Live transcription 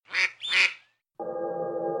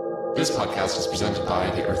This podcast is presented by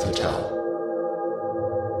the Earth Hotel.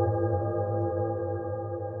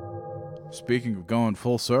 Speaking of going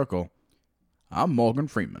full circle, I'm Morgan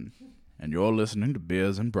Freeman, and you're listening to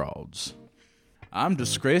Beers and Broads. I'm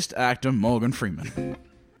disgraced actor Morgan Freeman.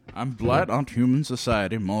 I'm blight on human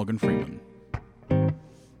society Morgan Freeman.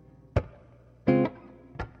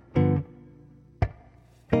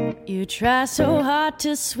 You try so hard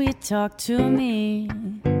to sweet talk to me.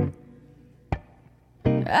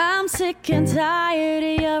 I'm sick and tired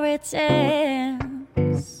of your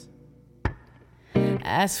attempts.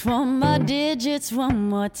 Ask for my digits one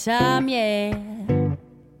more time, yeah.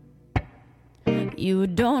 You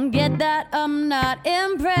don't get that, I'm not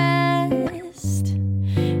impressed.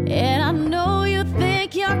 And I know you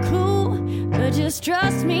think you're cool, but just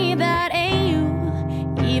trust me, that ain't you.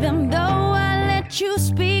 Even though I let you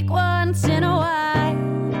speak once in a while.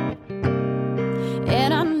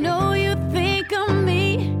 And I know you think of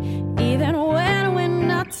me, even when we're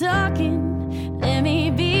not talking. Let me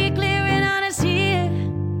be clear and honest here,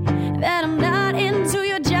 that I'm not into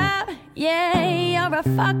your job. Yeah, you're a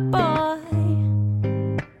fuckboy.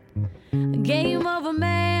 Game over,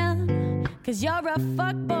 man, 'cause you're a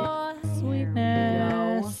fuckboy.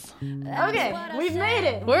 Sweetness. Okay, we've made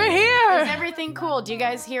it. We're here. Is everything cool? Do you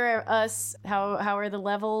guys hear us? How are the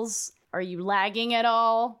levels? Are you lagging at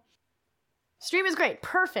all? Stream is great.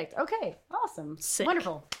 Perfect. Okay, awesome. Sick.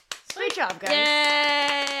 Wonderful. Great job, guys.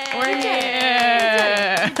 Yay! We're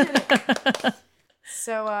here.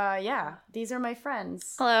 So, yeah, these are my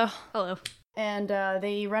friends. Hello. Hello. And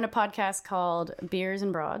they run a podcast called Beers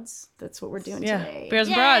and Broads. That's what we're doing today. Beers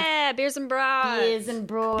and Broads. Yeah, beers and broads. Beers and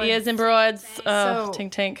Broads. Beers and Broads. So-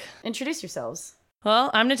 Tink Tink. Introduce yourselves.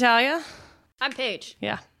 Well, I'm Natalia. I'm Paige.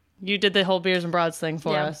 Yeah. You did the whole Beers and Broads thing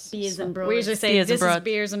for us. Beers and Broads. We usually say Beers and this is broads.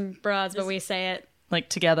 beers and broads, but we say it. Like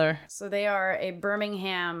together. So they are a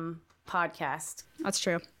Birmingham podcast. That's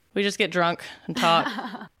true. We just get drunk and talk.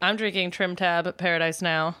 I'm drinking Trim Tab Paradise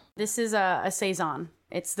Now. This is a Saison.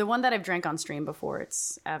 It's the one that I've drank on stream before.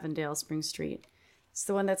 It's Avondale Spring Street. It's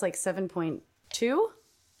the one that's like 7.2.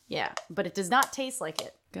 Yeah, but it does not taste like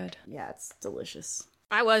it. Good. Yeah, it's delicious.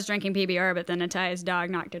 I was drinking PBR, but then Natalia's dog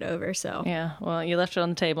knocked it over, so. Yeah, well, you left it on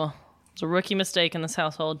the table. It's a rookie mistake in this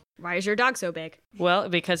household. Why is your dog so big? Well,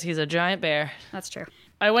 because he's a giant bear. That's true.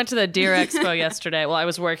 I went to the Deer Expo yesterday. Well, I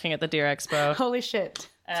was working at the Deer Expo. Holy shit.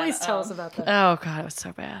 Please tell us about that. Oh, God, it was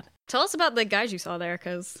so bad. Tell us about the guys you saw there,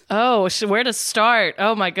 because. Oh, where to start?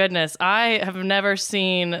 Oh, my goodness. I have never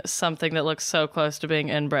seen something that looks so close to being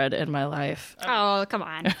inbred in my life. Oh, come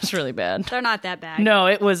on. It was really bad. They're not that bad. No,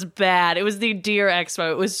 it was bad. It was the Deer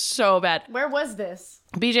Expo. It was so bad. Where was this?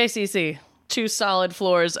 BJCC. 2 solid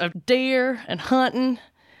floors of deer and hunting.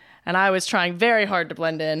 And I was trying very hard to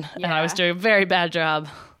blend in. And I was doing a very bad job.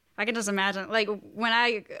 I can just imagine, like, when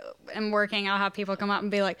I am working, I'll have people come up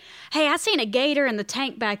and be like, hey, I seen a gator in the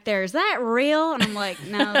tank back there. Is that real? And I'm like,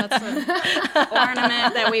 no, that's an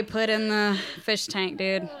ornament that we put in the fish tank,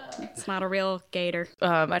 dude. It's not a real gator.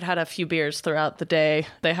 I'd had a few beers throughout the day.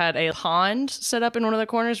 They had a pond set up in one of the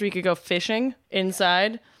corners where you could go fishing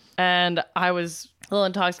inside. And I was a little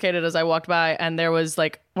intoxicated as I walked by, and there was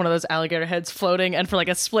like one of those alligator heads floating. And for like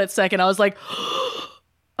a split second, I was like,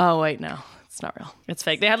 oh, wait, no. It's not real. It's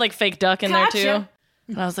fake. They had like fake duck in there too.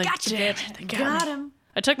 And I was like, damn it, they got him.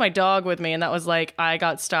 I took my dog with me, and that was like, I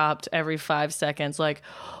got stopped every 5 seconds. Like,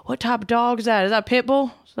 what type of dog is that? Is that a pit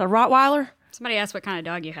bull? Is that a Rottweiler? Somebody asked what kind of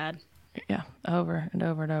dog you had. Yeah, over and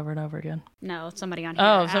over and over and over again. No, somebody on here.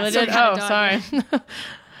 Oh, asked somebody what did? kind Oh, of dog you had. sorry.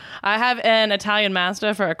 I have an Italian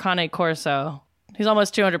Mastiff for a Cane Corso. He's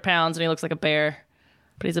almost 200 pounds, and he looks like a bear.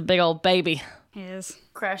 But he's a big old baby. He is.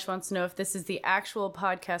 Crash wants to know if this is the actual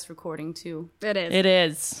podcast recording too. It is. It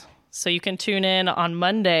is. So you can tune in on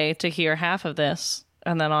Monday to hear half of this,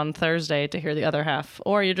 and then on Thursday to hear the other half.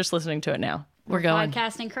 Or you're just listening to it now. We're going.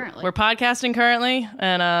 Podcasting currently. We're podcasting currently,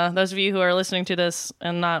 and those of you who are listening to this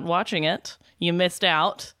and not watching it, you missed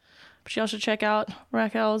out. But you also check out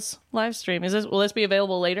Raquel's live stream. Will this be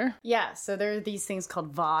available later? Yeah, so there are these things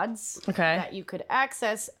called VODs Okay. that you could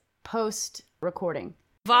access post recording.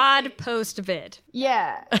 VOD post vid.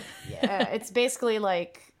 Yeah. Yeah. It's basically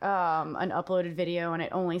like an uploaded video, and it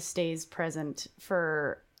only stays present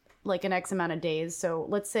for like an X amount of days. So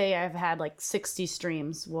let's say I've had like 60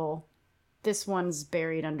 streams. Well, this one's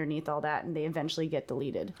buried underneath all that, and they eventually get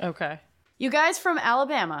deleted. Okay. You guys from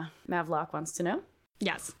Alabama, Mavlock wants to know.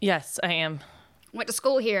 Yes. Yes, I am. Went to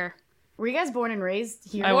school here. Were you guys born and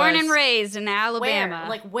raised here? Born was. and raised in Alabama. Where?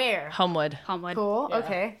 Like where? Homewood. Homewood. Cool.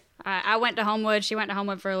 Okay. I went to Homewood. She went to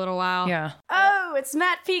Homewood for a little while. Yeah. Oh, it's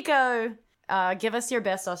Matt Pico. Give us your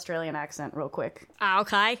best Australian accent real quick.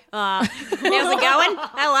 Okay. How's it going?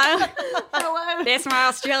 Hello. Hello. That's my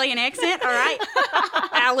Australian accent. All right.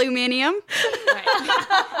 Aluminium. Right.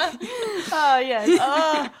 Oh,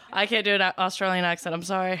 yes. I can't do an Australian accent. I'm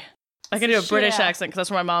sorry. I can do a British out. accent because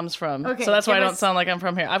that's where my mom's from. Okay, so that's why I give don't us- sound like I'm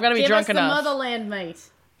from here. I've got to be Give drunk us enough. the motherland, mate.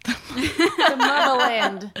 The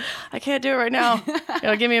motherland. I can't do it right now.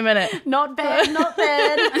 Give me a minute. Not bad, not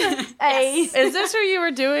bad. Hey. Is this where you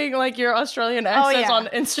were doing like your Australian accents yeah. on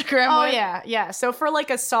Instagram? Oh, with? yeah. So for like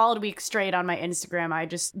a solid week straight on my Instagram, I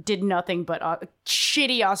just did nothing but a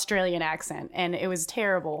shitty Australian accent, and it was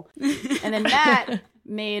terrible. And then Matt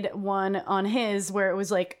made one on his where it was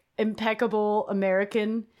like impeccable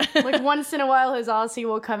American. Like once in a while his Aussie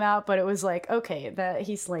will come out, but it was like, okay, that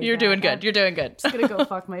he slayed You're that. doing good. You're doing good. I'm gonna go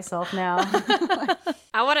fuck myself now.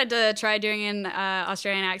 I wanted to try doing an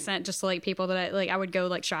Australian accent just to like people that I would go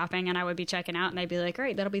like shopping and I would be checking out and they'd be like,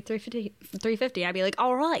 great, that'll be $350. I'd be like,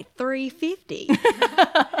 all right, $350.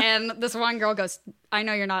 And this one girl goes, I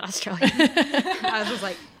know you're not Australian. I was just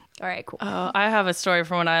like, all right, cool. Oh, I have a story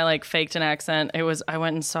from when I like faked an accent. I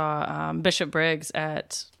went and saw Bishop Briggs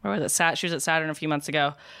at, where was it? She was at Saturn a few months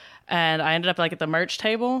ago. And I ended up like at the merch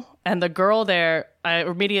table. And the girl there, I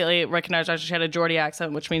immediately recognized her. She had a Geordie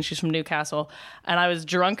accent, which means she's from Newcastle. And I was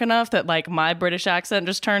drunk enough that like my British accent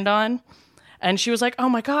just turned on. And she was like, oh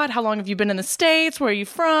my God, how long have you been in the States? Where are you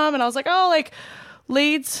from? And I was like, oh, like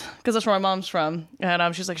Leeds, because that's where my mom's from.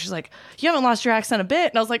 And she's like, you haven't lost your accent a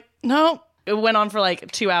bit. And I was like, no. It went on for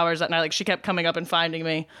like 2 hours that night. Like she kept coming up and finding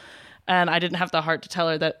me. And I didn't have the heart to tell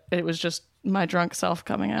her that it was just my drunk self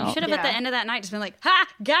coming out. Should have at the Yeah. end of that night just been like, ha,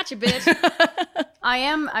 gotcha, bitch. I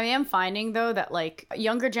am finding though that like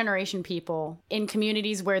younger generation people in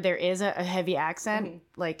communities where there is a heavy accent,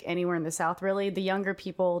 like anywhere in the South, really, the younger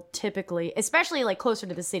people typically, especially like closer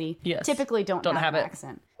to the city, Yes. typically don't have have an it.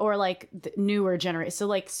 accent. Or like the newer generation, so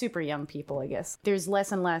like super young people, I guess. There's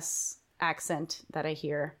less and less accent that I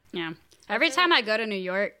hear. Yeah. Every time I go to New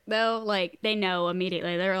York, though, like, they know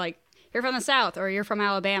immediately. They're like, you're from the South or you're from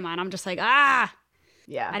Alabama. And I'm just like, I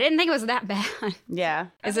Yeah. didn't think it was that bad. Yeah.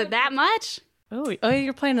 Is it that much? Oh,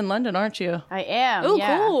 you're playing in London, aren't you? I am. Oh,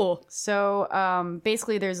 yeah. cool. So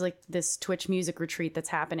basically there's like this Twitch music retreat that's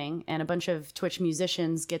happening and a bunch of Twitch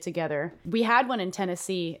musicians get together. We had one in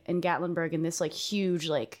Tennessee in Gatlinburg in this like huge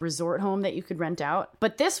like resort home that you could rent out.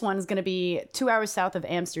 But this one's going to be 2 hours south of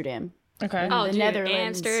Amsterdam. Okay. Oh, the dude,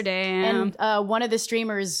 Netherlands. Amsterdam. And one of the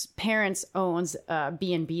streamers' parents owns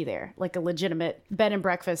B&B there, like a legitimate bed and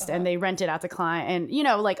breakfast, and they rent it out to client and, you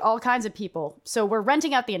know, like all kinds of people. So we're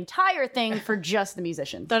renting out the entire thing for just the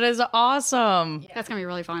musicians. That is awesome. That's going to be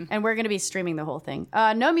really fun. And we're going to be streaming the whole thing.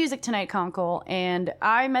 No music tonight, Conkle. And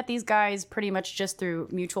I met these guys pretty much just through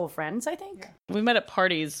mutual friends, I think. We met at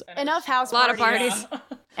parties. Enough house A lot of parties. parties.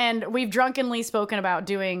 And we've drunkenly spoken about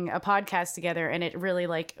doing a podcast together. And it really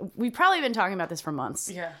like, we've probably been talking about this for months.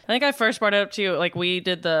 Yeah. I think I first brought it up to you, like we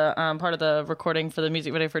did the part of the recording for the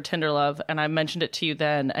music video for Tinder Love, and I mentioned it to you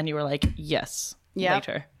then, and you were like, yes, Yep.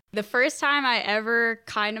 later. The first time I ever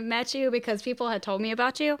kind of met you, because people had told me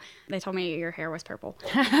about you, they told me your hair was purple.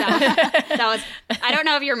 That was I don't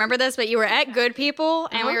know if you remember this, but you were at Good People,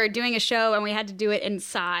 and we were doing a show, and we had to do it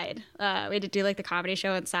inside. We had to do like the comedy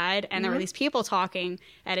show inside, and there were these people talking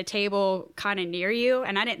at a table kind of near you,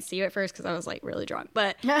 and I didn't see you at first because I was like really drunk.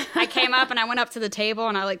 But I came up and I went up to the table,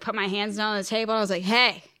 and I like put my hands down on the table, and I was like,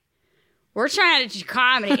 "Hey, we're trying to do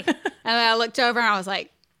comedy." And then I looked over, and I was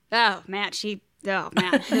like, "Oh, Matt, oh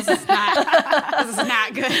man, this is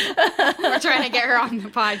not good. We're trying to get her on the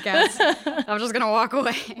podcast. I'm just gonna walk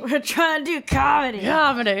away." We're trying to do comedy.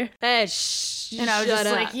 Comedy. Hey, And I was shut just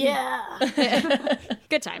up. like, yeah.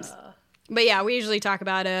 Good times. But yeah, we usually talk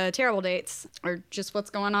about terrible dates or just what's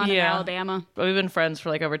going on in Yeah. Alabama. We've been friends for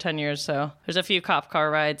like over 10 years, so there's a few cop car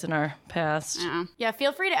rides in our past. Yeah. Yeah,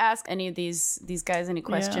 feel free to ask any of these guys any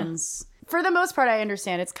questions. For the most part, I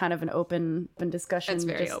understand it's kind of an open discussion. It's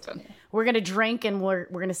very Just- open. We're gonna drink and we're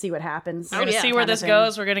gonna see what happens. We're going to yeah. see where Kind of this thing.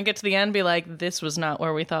 goes. We're going to get to the end, be like, this was not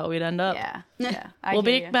where we thought we'd end up. Yeah, yeah. I We'll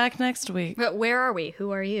hear be ya. back next week. But where are we?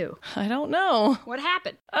 Who are you? I don't know. What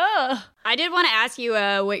happened? Uh, I did want to ask you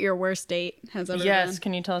what your worst date has ever yes. been.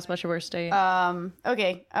 Can you tell us about your worst date?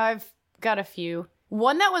 Okay, I've got a few.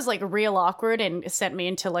 One that was like real awkward and sent me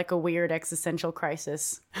into like a weird existential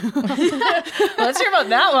crisis Let's hear about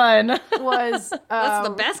that one. was That's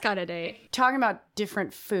the best kind of date. talking about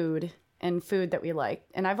different food and food that we like.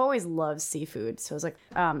 And I've always loved seafood. So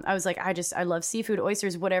I was like, I love seafood,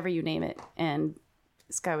 oysters, whatever you name it. And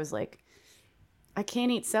this guy was like, I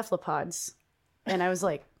can't eat cephalopods. And I was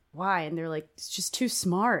like, why? And they're like, it's just too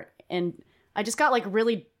smart. And I just got like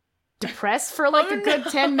really depressed for like a good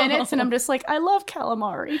 10 minutes, and I'm just like, I love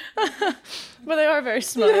calamari. But they are very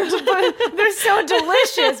smart. But they're so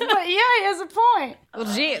delicious. But yeah, he has a point.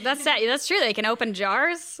 Well, gee, that's true. They can open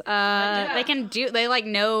jars. They can they like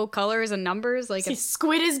know colors and numbers. Like See,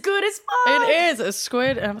 squid is good as fuck. It is a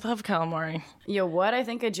squid. I love calamari. Yo, what? I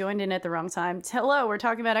think I joined in at the wrong time. Hello, we're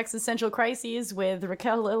talking about existential crises with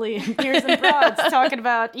Raquel Lilly and Beers and Broads, talking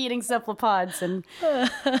about eating cephalopods and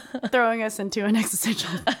throwing us into an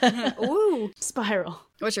existential spiral.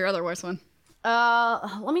 What's your other worst one?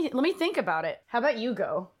 Let me think about it. How about you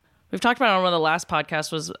go? We've talked about it on one of the last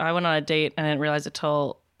podcasts. Was I went on a date and I didn't realize it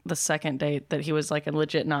till the second date that he was like a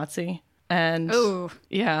legit Nazi. And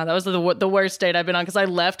yeah, that was the worst date I've been on because I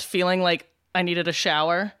left feeling like I needed a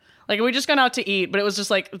shower. Like we just gone out to eat, but it was just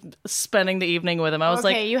like spending the evening with him. I was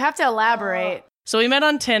Okay, you have to elaborate. So we met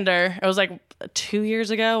on Tinder. It was like 2 years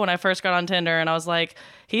ago when I first got on Tinder, and I was like,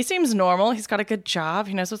 he seems normal. He's got a good job.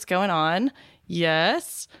 He knows what's going on.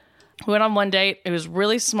 Yes. We went on one date. It was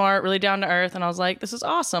really smart, really down to earth, and I was like, this is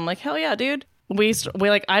awesome. Like, hell yeah, dude. We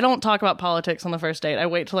like, I don't talk about politics on the first date. I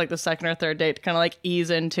wait till like the second or third date to kind of like ease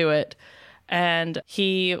into it. And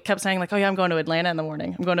he kept saying like, oh yeah, I'm going to Atlanta in the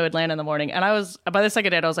morning. I'm going to Atlanta in the morning. And I was, by the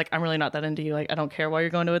second date, I was like, I'm really not that into you. Like, I don't care why you're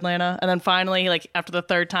going to Atlanta. And then finally, like after the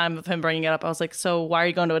third time of him bringing it up, I was like, so why are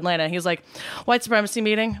you going to Atlanta? And he was like, white supremacy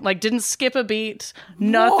meeting. Like didn't skip a beat,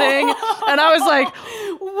 nothing. And I was like,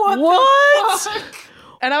 what?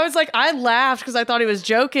 And I was like, I laughed because I thought he was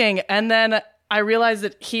joking. And then I realized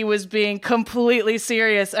that he was being completely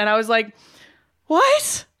serious. And I was like,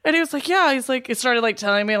 what? And he was like, yeah, he's like, he started like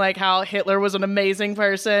telling me like how Hitler was an amazing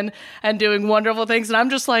person and doing wonderful things. And I'm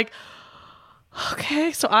just like,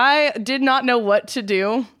 okay. So I did not know what to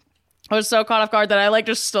do. I was so caught off guard that I like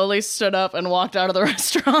just slowly stood up and walked out of the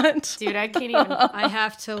restaurant. Dude, I can't even I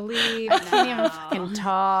have to leave. I can't even fucking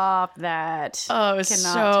top that. Oh, it was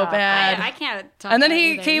so top. bad. I can't talk And then about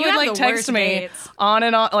he anything. You would have like the text worst me dates. on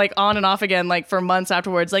and off again, like for months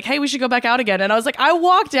afterwards, like, hey, we should go back out again. And I was like, I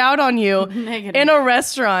walked out on you in a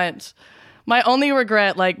restaurant. My only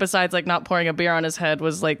regret, like besides like not pouring a beer on his head,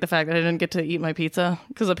 was like the fact that I didn't get to eat my pizza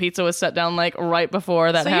because the pizza was set down like right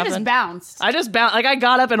before that So you happened. just bounced. I just bounced. Like I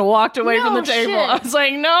got up and walked away from the No table. shit. I was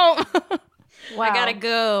like, no. Wow. I gotta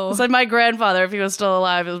go. It's like my grandfather, if he was still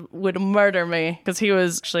alive, would murder me because he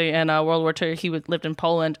was actually in World War II. He lived in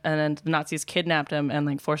Poland, and then the Nazis kidnapped him and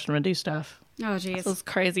like forced him to do stuff. Oh, jeez. It was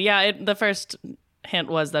crazy. Yeah, the first hint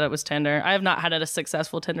was that it was Tinder. I have not had a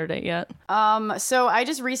successful Tinder date yet. So I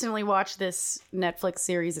just recently watched this Netflix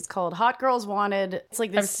series. It's called Hot Girls Wanted. It's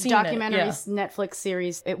like this seen it, documentary yeah. Netflix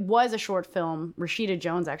series. It was a short film. Rashida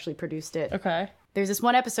Jones actually produced it. Okay. There's this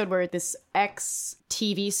one episode where this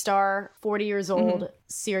ex-TV star, 40 years old,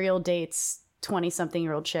 serial dates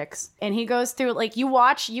 20-something-year-old chicks. And he goes through, like, you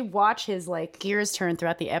watch his, like, gears turn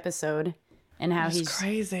throughout the episode and how he's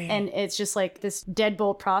crazy. And it's just, like, this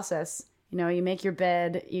deadbolt process. You know, you make your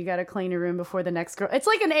bed, you gotta clean your room before the next girl. It's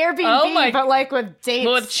like an Airbnb, but, like, with dates.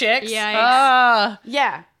 With chicks? Yikes.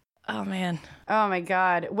 Yeah. Oh, man. Oh, my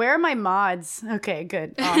God. Where are my mods? Okay,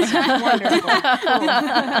 good. Awesome. Wonderful.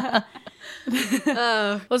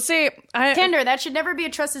 Cool. Well, see, Tinder, that should never be a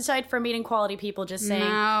trusted site for meeting quality people, just saying.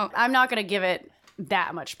 No. I'm not going to give it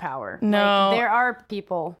that much power. No. Like, there are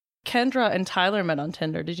people. Kendra and Tyler met on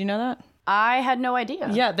Tinder. Did you know that? I had no idea.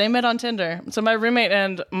 Yeah, they met on Tinder. So my roommate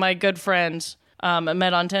and my good friend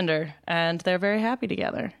met on Tinder, and they're very happy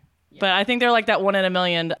together. But I think they're like that 1 in a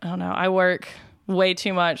million. I don't know. I work way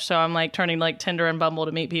too much, so I'm like turning like Tinder and Bumble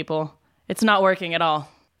to meet people. It's not working at all.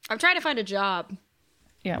 I'm trying to find a job.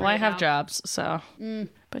 Yeah, well, I have now. jobs, so.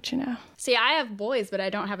 But you know. See, I have boys, but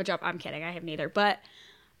I don't have a job. I'm kidding. I have neither. But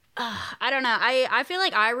I don't know. I feel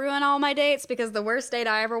like I ruin all my dates because the worst date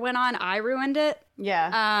I ever went on, I ruined it.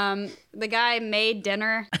 Yeah. The guy made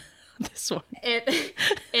dinner This one.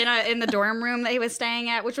 in the dorm room that he was staying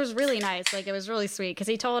at, which was really nice. Like, it was really sweet because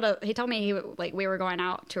he told me we were going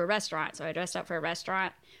out to a restaurant, so I dressed up for a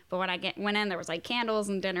restaurant. But when I went in, there was like candles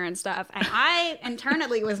and dinner and stuff, and I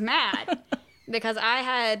internally was mad because I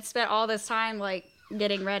had spent all this time like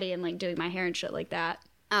getting ready and like doing my hair and shit like that.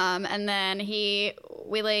 And then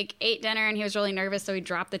we like ate dinner and he was really nervous, so he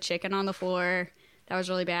dropped the chicken on the floor. That was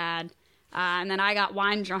really bad. And then I got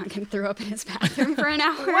wine drunk and threw up in his bathroom for an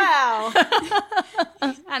hour. Wow.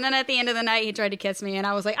 And then at the end of the night, he tried to kiss me, and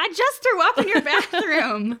I was like, I just threw up in your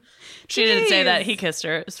bathroom. She didn't say that. Jeez. He kissed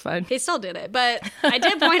her. It's fine. He still did it, but I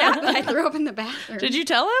did point out that I threw up in the bathroom. Did you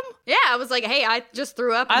tell him? Yeah, I was like, hey, I just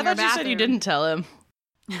threw up in I your thought bathroom. you said you didn't tell him.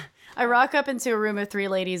 I rock up into a room of 3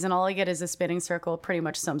 ladies, and all I get is a spinning circle. Pretty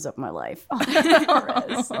much sums up my life.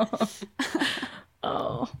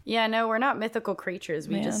 Oh. Yeah, no, we're not mythical creatures.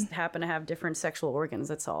 We Man. just happen to have different sexual organs,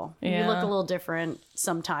 that's all. Yeah. We look a little different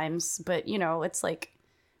sometimes, but, you know, it's like,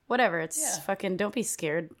 whatever. It's fucking, don't be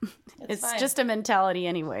scared. It's fine. just a mentality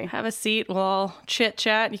anyway. Have a seat. We'll all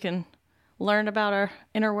chit-chat. You can learn about our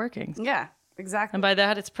inner workings. Yeah, exactly. And by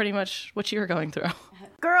that, it's pretty much what you were going through.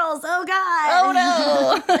 Girls, oh God. Oh,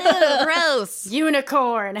 no. Ew, gross.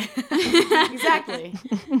 Unicorn. Exactly.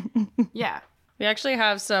 Yeah. We actually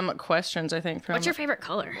have some questions, I think. From What's your favorite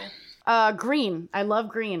color? Green. I love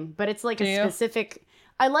green, but it's like Do a you? specific.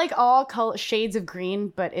 I like all shades of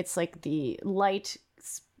green, but it's like the light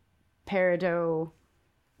peridot,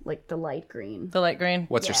 like the light green, the light green?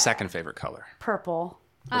 What's your second favorite color? purple.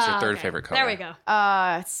 What's your third favorite color? There we go.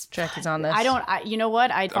 Jackie's on this. You know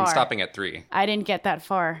what? I'm stopping at 3. I didn't get that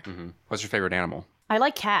far. What's your favorite animal? I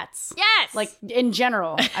like cats. Yes. Like in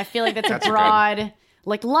general, I feel like that's Cats a are broad,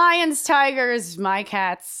 like lions, tigers, my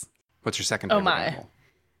cats. What's your second favorite my. animal?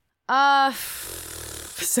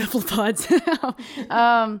 Cephalopods.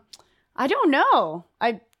 I don't know.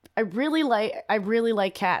 I really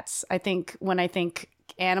like cats. I think when I think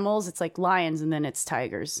animals, it's like lions and then it's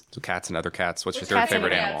tigers. So cats and other cats. What's your third cats and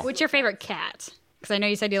favorite other animal? What's your favorite cat? Because I know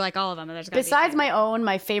you said you like all of them. But there's gotta be Besides a favorite. my own,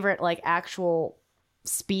 my favorite like actual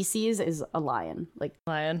species is a lion. Like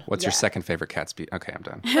Lion. What's your second favorite cat species? Okay, I'm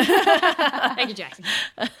done. Thank you, Jackson.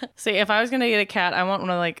 See, if I was going to get a cat, I want one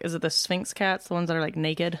of like, is it the Sphinx cats? The ones that are like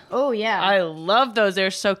naked? oh yeah. I love those. They're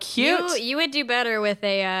so cute. You would do better with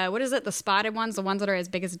a what is it? The spotted ones, the ones that are as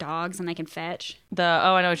big as dogs and they can fetch.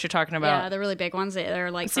 I know what you're talking Yeah, about. the really big ones. They're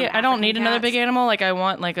like. See, from I don't African need another cats. big animal. Like, I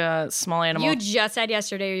want like a small animal. You just said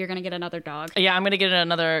yesterday you're gonna get another dog. Yeah, I'm going to get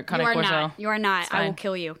another kind You of are corso. not. You are not. I will fine.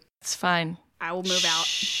 kill you. It's fine. I will move out.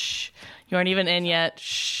 Shh. You aren't even in yet.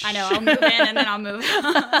 Shh. I know. I'll move in and then I'll move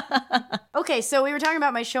out. Okay, so we were talking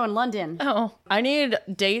about my show in London. Oh, I need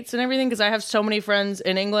dates and everything because I have so many friends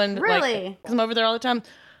in England. Really? Because I'm over there all the time.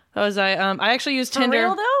 I actually use For Tinder.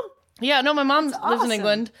 real though? Yeah, no, my mom lives in Awesome.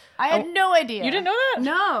 England. I had no idea. You didn't know that?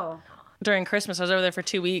 No. During Christmas, I was over there for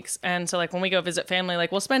 2 weeks. And so, like, when we go visit family,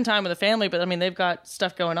 like, we'll spend time with the family, but I mean, they've got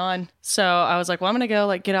stuff going on. So I was like, well, I'm going to go,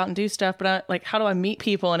 like, get out and do stuff. But, how do I meet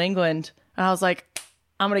people in England? And I was like,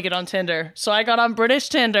 I'm going to get on Tinder. So I got on British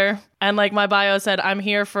Tinder. And, like, my bio said, I'm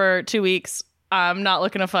here for 2 weeks. I'm not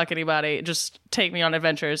looking to fuck anybody. Just take me on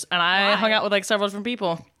adventures. And I hung out with, like, several different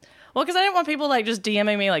people. Well, because I didn't want people, like, just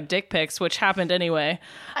DMing me, like, dick pics, which happened anyway.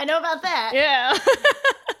 I know about that. Yeah.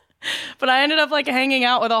 But I ended up like hanging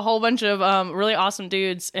out with a whole bunch of really awesome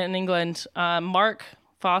dudes in England. Mark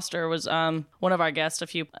Foster was one of our guests a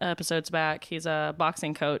few episodes back. He's a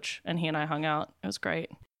boxing coach, and he and I hung out. It was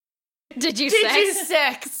great. Did you Did sex? you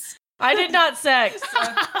sex? I did not sex.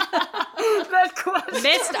 That question.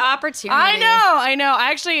 Missed opportunity. I know.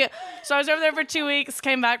 I actually, so I was over there for 2 weeks,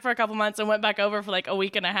 came back for a couple months, and went back over for like a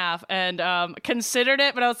week and a half, and considered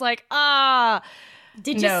it, but I was like,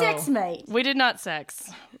 Did you no. sex, mate? We did not sex.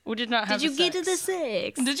 We did not have Did you the get to sex. the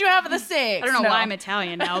sex? Did you have the sex? I don't know No. why I'm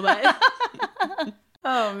Italian now, but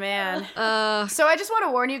Oh man. So I just want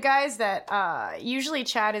to warn you guys that usually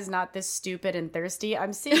Chad is not this stupid and thirsty.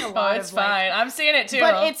 I'm seeing a Oh, lot it's of like, fine. I'm seeing it too.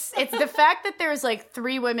 but it's the fact that there's like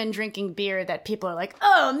 3 women drinking beer that people are like,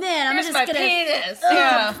 oh man, I'm Here's just my gonna. penis. Oh,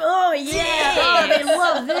 Yeah. oh yeah, oh they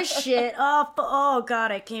love this shit. Oh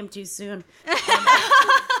god, I came too soon.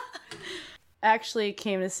 Actually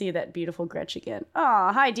came to see that beautiful Gretch again.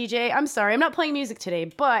 Oh, hi DJ. I'm sorry, I'm not playing music today,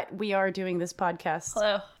 but we are doing this podcast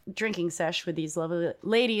Hello. drinking sesh with these lovely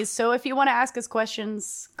ladies. So if you want to ask us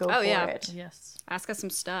questions, go for yeah. it. Yes. ask us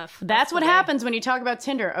some stuff. That's what happens when you talk about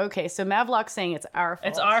Tinder. Okay, so Mavlock's saying it's our fault.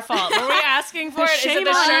 It's our fault. Were we asking for it? Is it Shame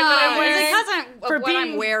the on shirt that I'm Is wearing? it because For of what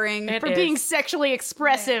being- I'm wearing? It for is. being sexually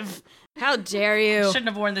expressive. How dare you? Shouldn't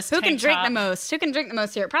have worn this Who can tank drink top. the most? Who can drink the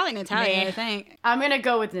most here? Probably Natalia, Me. I think. I'm gonna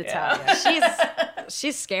go with Natalia.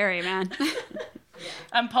 She's scary, man.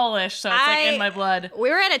 I'm Polish, so it's like in my blood. We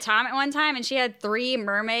were at a Tom at one time, and she had 3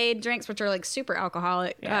 mermaid drinks, which are like super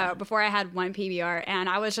alcoholic. Yeah. Before I had 1 PBR, and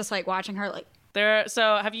I was just like watching her, like,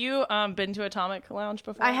 So have you been to Atomic Lounge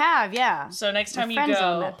before? I have, yeah. So next time My you friends go,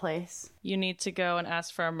 own that place. you need to go and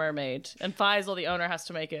ask for a mermaid. And Faisal, the owner, has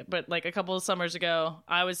to make it. But like a couple of summers ago,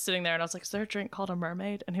 I was sitting there and I was like, is there a drink called a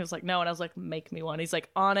mermaid? And he was like, no. And I was like, make me one. He's like,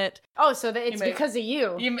 on it. Oh, so it's made- because of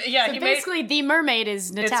you. Yeah, So he made basically, the mermaid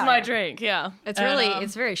is Natalia. it's my drink. Yeah. it's And, really, um,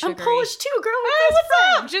 it's very I'm sugary. Polish too, girl. Hey, We're what's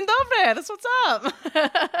up? Dzień dobry. That's what's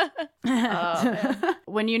up.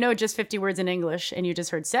 when you know just 50 words in English and you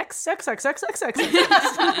just heard sex, sex, sex, sex, sex, sex.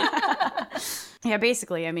 Yeah,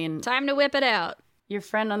 basically, I mean, Time to whip it out. your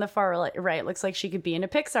friend on the far right looks like she could be in a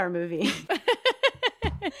Pixar movie.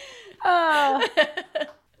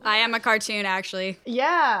 I am a cartoon, actually.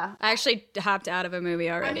 Yeah. I actually hopped out of a movie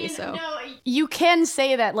already, so. No, you can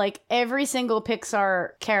say that, like, every single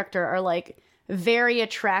Pixar character are, like, very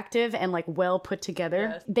attractive and, like, well put together.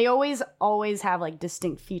 Yes. They always have, like,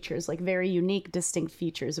 distinct features, like, very unique, distinct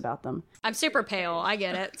features about them. I'm super pale. I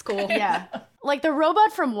get it. It's cool. Yeah. Like, the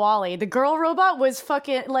robot from WALL-E, the girl robot was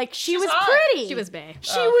fucking, like, she was pretty. She was bae.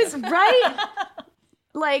 She was, right?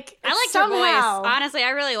 Like, I liked somehow, her voice. Honestly, I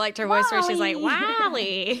really liked her voice where she's like,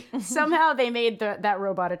 Wally. Somehow they made that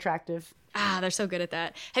robot attractive. Ah, they're so good at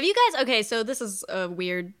that. Have you guys, okay, so this is a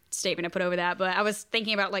weird statement to put over that, but I was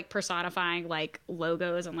thinking about like personifying like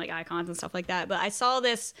logos and like icons and stuff like that. But I saw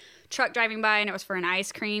this truck driving by and it was for an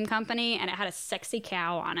ice cream company and it had a sexy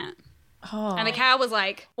cow on it. Oh. And the cow was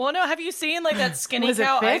like, well, no, have you seen like that skinny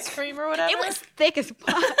cow ice cream or whatever? It was thick as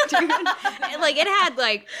fuck, dude. Like it had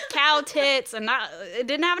like cow tits and it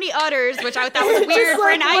didn't have any udders, which I thought was weird for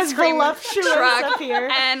an ice cream truck.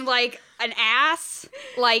 And like an ass,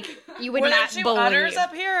 like you would not believe. Were there 2 udders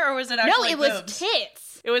up here, or was it actually? No, it was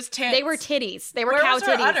tits. It was tits. They were titties. They were Where cow was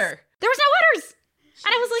titties. Her udder? There was no udders.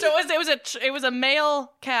 And I was like, so it was a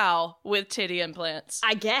male cow with titty implants.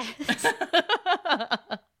 I guess.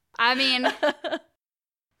 I mean,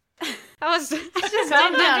 I just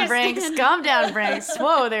calm down, Branks. Calm down, Branks.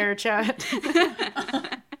 Whoa there, Chad.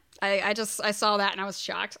 I saw that and I was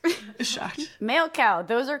shocked. Shocked. Male cow.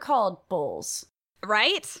 Those are called bulls.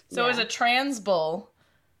 Right? So it was a trans bull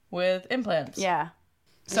with implants. Yeah.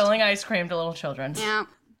 Selling ice cream to little children. Yeah.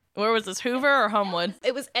 Where was this, Hoover or Homewood?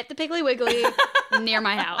 It was at the Piggly Wiggly near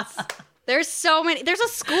my house. There's so many. There's a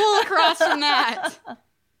school across from that.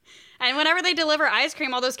 And whenever they deliver ice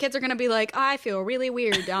cream, all those kids are going to be like, I feel really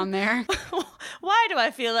weird down there. Why do I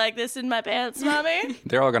feel like this in my pants, Mommy?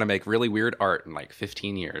 They're all going to make really weird art in like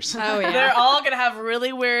 15 years. Oh, yeah. They're all going to have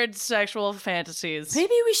really weird sexual fantasies.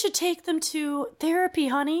 Maybe we should take them to therapy,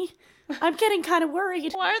 honey. I'm getting kind of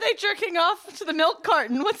worried. Why are they jerking off to the milk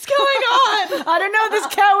carton? What's going on? I don't know. This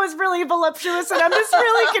cow is really voluptuous and I'm just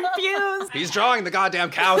really confused. He's drawing the goddamn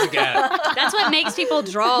cows again. That's what makes people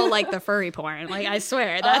draw like the furry porn. Like, I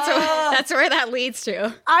swear. That's where that leads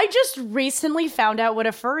to. I just recently found out what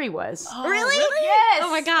a furry was. Oh, really? Yes. Oh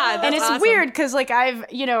my God. And it's awesome. weird because like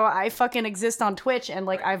I fucking exist on Twitch and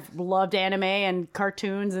like I've loved anime and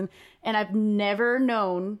cartoons and I've never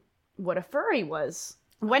known what a furry was.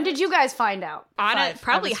 When did you guys find out?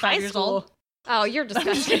 Probably high school. Oh, you're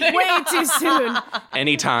disgusting. Way too soon.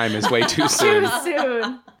 Any time is way too soon. Too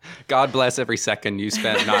soon. God bless every second you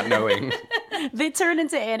spent not knowing. They turn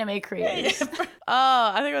into anime creators.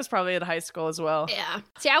 I think it was probably in high school as well. Yeah.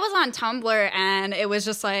 See, I was on Tumblr and it was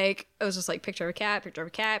just like picture of a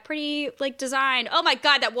cat, pretty like designed. Oh my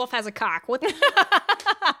God, that wolf has a cock. What? It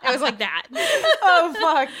was like that. Oh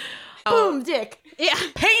fuck. Boom, dick. Yeah.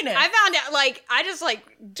 Penis. I found out, like, I just, like,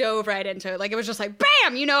 dove right into it. Like, it was just like,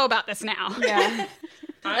 bam, you know about this now. Yeah.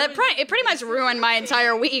 It pretty much ruined my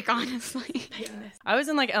entire week, honestly. I was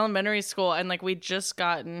in, like, elementary school, and, like, we'd just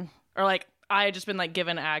gotten, or, like, I had just been, like,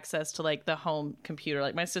 given access to, like, the home computer.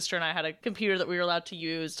 Like, my sister and I had a computer that we were allowed to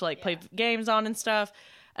use to, like, play games on and stuff.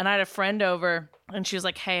 And I had a friend over, and she was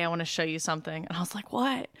like, hey, I want to show you something. And I was like,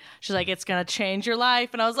 what? She's like, it's going to change your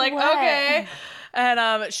life. And I was like, What? okay.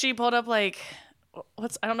 And she pulled up, like,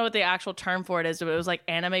 I don't know what the actual term for it is, but it was, like,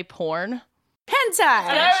 anime porn. Hentai.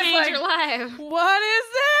 And I was Change like, your life. what is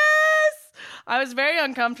this? I was very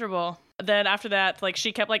uncomfortable. Then after that, like,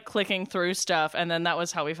 she kept, like, clicking through stuff, and then that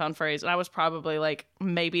was how we found furries. And I was probably, like,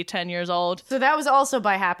 maybe 10 years old. So that was also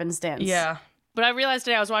by happenstance. Yeah. But I realized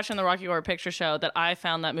today I was watching the Rocky Horror Picture Show that I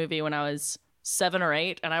found that movie when I was 7 or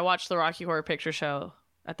 8, and I watched the Rocky Horror Picture Show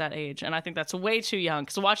at that age, and I think that's way too young.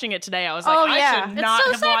 Because watching it today, I was like, Oh, yeah. I should It's not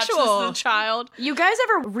so have watched sexual. this as a child. You guys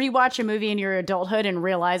ever rewatch a movie in your adulthood and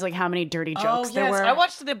realize like how many dirty jokes there were? I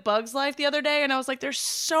watched The Bug's Life the other day, and I was like, there's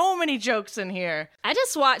so many jokes in here. I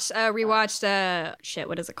just rewatched,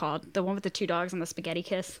 what is it called? The one with the 2 dogs and the spaghetti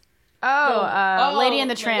kiss. Lady and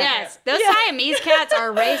the Tramp. Yes, those Siamese cats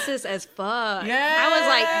are racist as fuck. Yes. I was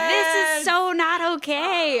like, this is so not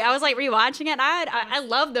okay. I was like rewatching it. I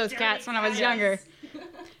loved those cats when I was younger.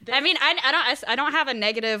 I mean, I don't have a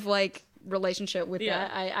negative like relationship with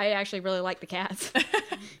that. I actually really like the cats.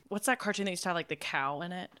 What's that cartoon that used to have like the cow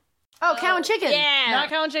in it? Oh, Cow and Chicken. Yeah. Not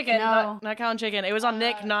Cow and Chicken. No. Not Cow and Chicken. It was on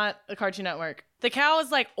Nick, not a Cartoon Network. The cow is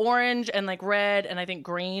like orange and like red and I think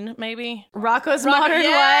green, maybe. Rocco's Modern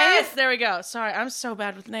Yes, Life. there we go. Sorry, I'm so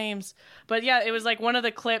bad with names. But yeah, it was like one of the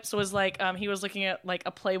clips was like he was looking at like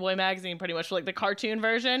a Playboy magazine, pretty much like the cartoon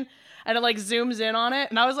version, and it like zooms in on it,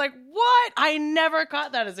 and I was like, "What? I never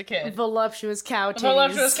caught that as a kid." Voluptuous cow titties.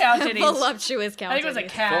 Voluptuous cow titties. Voluptuous cow. I think it was a titties.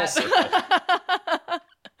 cat. Full circle.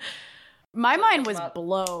 My mind was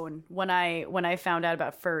blown when I found out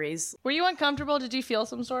about furries. Were you uncomfortable? Did you feel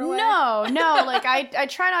some sort of way? No, like I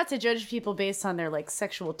try not to judge people based on their like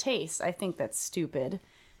sexual tastes. I think that's stupid.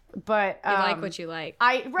 But You like what you like.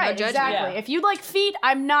 right, judgment. exactly. Yeah. If you like feet,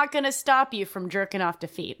 I'm not gonna stop you from jerking off to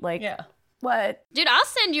feet. Like, Yeah. what? Dude, I'll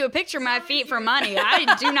send you a picture of my feet for money.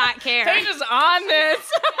 I do not care. Just on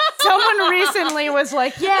this. Someone recently was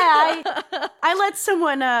like, "Yeah, I let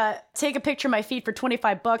someone take a picture of my feet for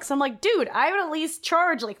 $25." I'm like, dude, I would at least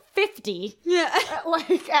charge like 50. Yeah.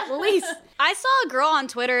 Like at least. I saw a girl on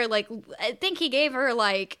Twitter, like, I think he gave her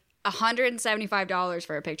like $175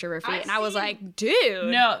 for a picture of her feet. And I was like,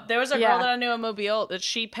 dude. No, there was a girl Yeah. that I knew in Mobile that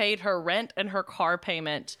she paid her rent and her car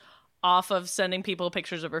payment off of sending people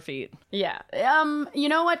pictures of her feet. Yeah. You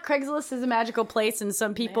know what? Craigslist is a magical place, and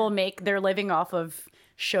some people make their living off of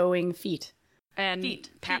showing feet. And Feet.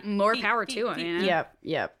 more power to him, you know?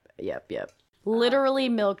 Yep. Literally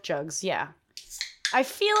milk jugs. Yeah. I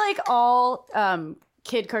feel like all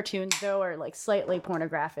kid cartoons though are like slightly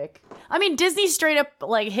pornographic. I mean, Disney straight up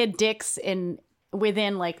like hid dicks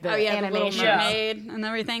within like the Oh, yeah, animation. the Little Mermaid and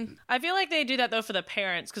everything. I feel like they do that though for the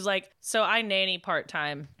parents because like so I nanny part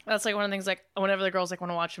time. That's like one of the things like whenever the girls like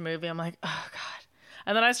want to watch a movie, I'm like, oh god.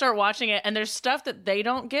 And then I start watching it and there's stuff that they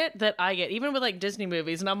don't get that I get, even with like Disney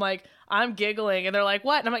movies. And I'm like, I'm giggling and they're like,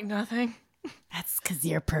 what? And I'm like, nothing. That's because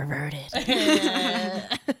you're perverted.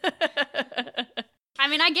 I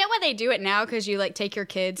mean, I get why they do it now because you like take your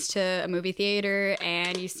kids to a movie theater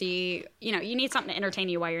and you see, you know, you need something to entertain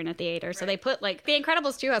you while you're in a theater. So they put like The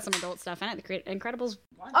Incredibles 2 has some adult stuff in it. The Incredibles.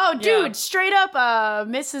 Oh, dude, straight up,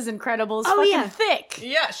 Mrs. Incredible's fucking thick.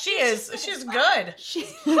 Yeah, she is. She's good. She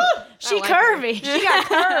like curvy. She got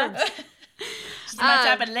curves. She's my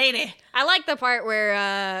type of lady. I like the part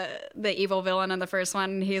where the evil villain in the first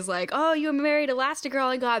one, he's like, oh, you married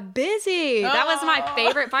Elastigirl and got busy. That was my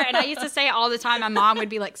favorite part. And I used to say it all the time. My mom would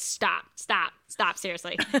be like, stop,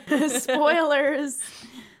 seriously. Spoilers.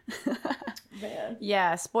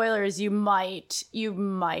 Yeah, spoilers. You might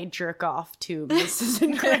jerk off to Mrs.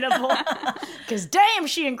 Incredible because damn,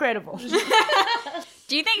 she incredible.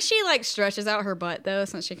 Do you think she like stretches out her butt though,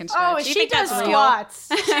 since she can stretch? Oh, Do you she think does that's real? squats.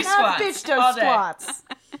 She That squats bitch all does day. squats.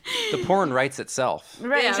 The porn writes itself.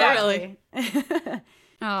 Right, Yeah, exactly.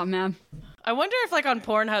 Oh man. I wonder if like on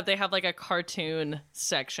Pornhub they have like a cartoon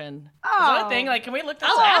section. Is Oh. that a thing? Like, can we look this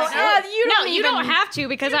Oh, up? you don't have to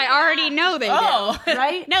because I already know they Oh. do.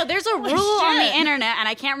 Right? No, there's a rule on the internet, and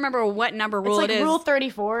I can't remember what number It's rule like it is. Rule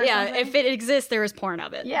 34 or yeah, something. if it exists, there is porn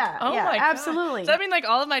of it. Yeah, Oh yeah, my God. absolutely. Does that mean like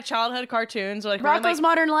all of my childhood cartoons are like Rocco's like,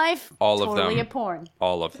 Modern Life? All of totally them. a porn.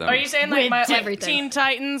 All of them. are you saying like With my like, everything. Teen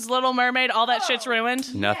Titans, Little Mermaid, all that shit's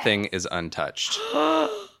ruined? Nothing is untouched.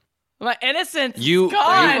 My innocence You- is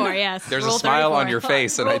gone. 34, yes. There's Rule a smile 34. on your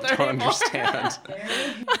face, and I don't 34. understand.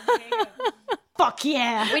 Fuck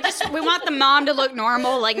yeah. We want the mom to look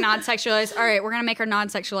normal, like non-sexualized. All right, we're gonna make her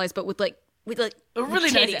non-sexualized, but with really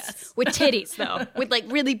nice titties. ass. With titties though, with like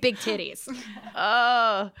really big titties.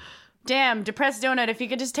 Damn, Depressed Donut, if you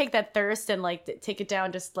could just take that thirst and like take it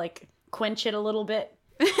down, just like quench it a little bit.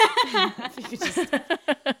 If you could just-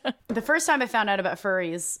 The first time I found out about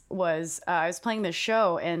furries was I was playing this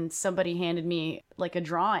show and somebody handed me like a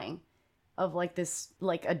drawing of like this,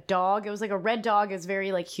 like a dog. It was like a red dog. It was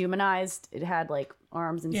very like humanized. It had like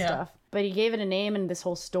arms and stuff. But he gave it a name and this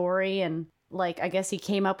whole story. And like, I guess he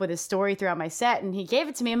came up with his story throughout my set and he gave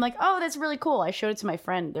it to me. I'm like, oh, that's really cool. I showed it to my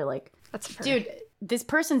friend. They're like, That's fair. dude, this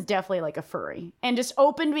person's definitely like a furry, and just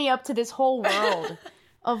opened me up to this whole world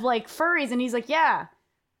of like furries. And he's like, yeah,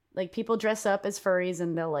 like people dress up as furries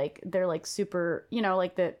and they're like super, you know,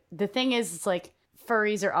 like the thing is, it's like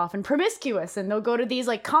furries are often promiscuous and they'll go to these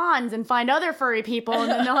like cons and find other furry people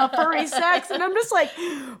and then they'll have furry sex. And I'm just like,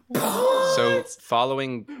 So,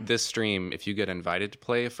 following this stream, if you get invited to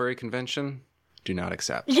play a furry convention, do not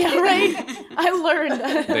accept. yeah, right. I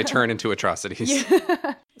learned. They turn into atrocities.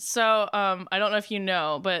 So, I don't know if you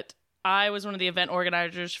know, but I was one of the event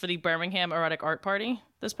organizers for the Birmingham Erotic Art Party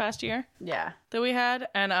this past year Yeah. that we had.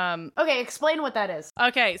 And Okay, explain what that is.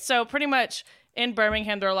 okay, so pretty much in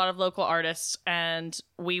Birmingham, there are a lot of local artists, and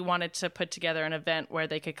we wanted to put together an event where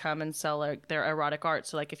they could come and sell like, their erotic art.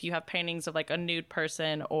 So, like, if you have paintings of like a nude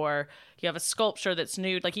person, or you have a sculpture that's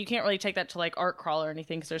nude, like you can't really take that to like Art Crawl or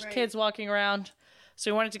anything because there's kids walking around. So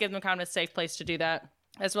we wanted to give them kind of a safe place to do that,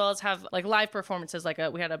 as well as have like live performances. Like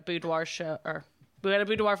we had a boudoir show, or we had a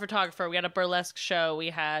boudoir photographer, we had a burlesque show, we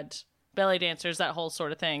had belly dancers, that whole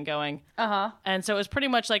sort of thing going. And so it was pretty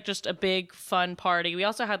much like just a big fun party. We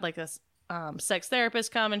also had like this sex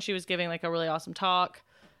therapist come, and she was giving like a really awesome talk.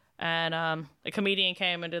 And a comedian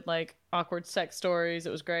came and did like awkward sex stories.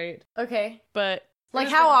 It was great. Okay. But Like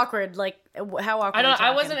how awkward? Like how awkward? I don't. are we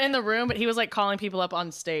I wasn't talking? in the room, but he was like calling people up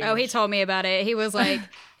on stage. Oh, he told me about it. He was like,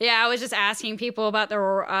 yeah, I was just asking people about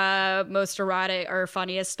their most erotic or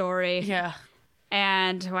funniest story. Yeah.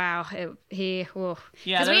 And wow, because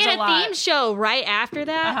Yeah, we there's had a a lot. theme show right after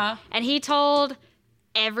that, Uh-huh. and he told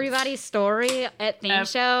everybody's story at theme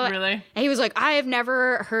show. Really? And he was like, I have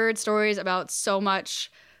never heard stories about so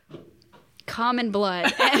much common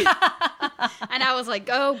blood. And I was like,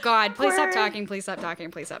 oh God, please stop talking, please stop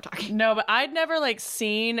talking, please stop talking. No, but I'd never like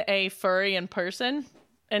seen a furry in person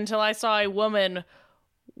until I saw a woman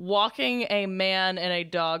walking a man in a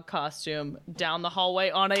dog costume down the hallway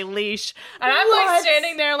on a leash. And I'm like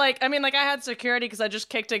standing there like, I mean, like I had security because I just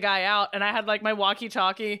kicked a guy out and I had like my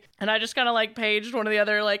walkie-talkie and I just kind of like paged one of the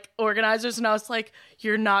other like organizers and I was like,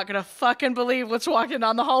 you're not gonna fucking believe what's walking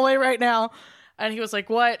down the hallway right now. And he was like,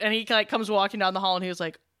 what? And he like comes walking down the hall and he was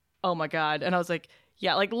like, oh my God. And I was like,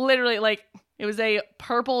 yeah, like literally like it was a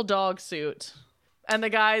purple dog suit. And the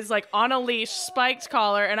guy's like on a leash, spiked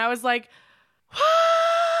collar. And I was like, what?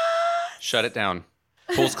 Shut it down.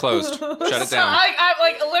 Pool's closed. Shut it So down. I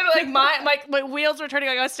like literally like my wheels were turning.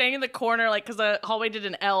 Like I was standing in the corner, like because the hallway did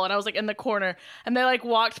an L, and I was like in the corner, and they like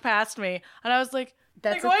walked past me, and I was like,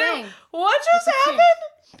 That's like, a thing. What just That's a kink.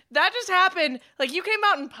 happened? That just happened. Like you came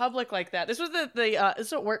out in public like that. This was the this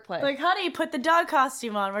is at workplace. Like, honey, put the dog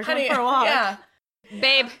costume on. We're Honey, going for a walk. yeah.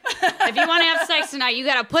 Babe, if you want to have sex tonight, you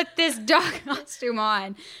gotta put this dog costume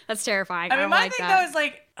on. That's terrifying. I mean, don't my like thing that. though is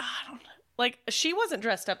like, I don't know. Like, she wasn't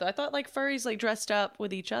dressed up, though. I thought, like, furries, like, dressed up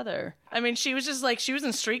with each other. I mean, she was just, like, she was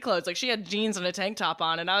in street clothes. Like, she had jeans and a tank top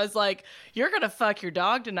on. And I was like, you're gonna fuck your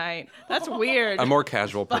dog tonight. That's weird. A more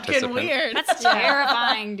casual fucking participant. weird. That's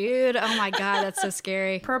terrifying, dude. Oh my God, that's so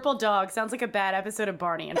scary. Purple dog sounds like a bad episode of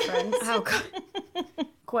Barney and Friends. Oh God.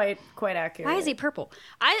 Quite accurate. Why is he purple?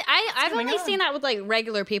 I've going only on? seen that with like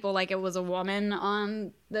regular people, like it was a woman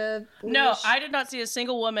on the No, leash. I did not see a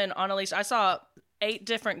single woman on a leash. I saw 8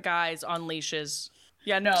 different guys on leashes.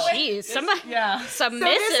 Yeah, no. Jeez, somebody Yeah. submissive So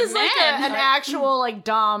this is like man. an actual like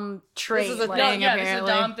dom trait. This is a like, No, thing. yeah, this is a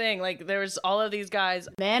apparently. dumb thing. Like, there was all of these guys.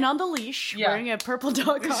 man on the leash Yeah. wearing a purple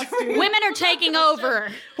dog costume. Women are taking over.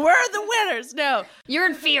 Where are the winners? No. You're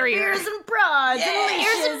inferior. Beers and broads and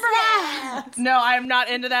leashes. Yeah. No, I'm not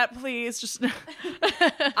into that, please. Just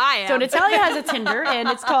I am. So Natalia has a Tinder and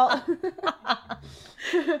it's called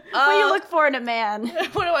what do you look for in a man?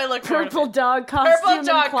 what do I look for? Purple dog costume. Purple in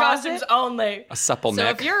dog closet? costumes only. A supple So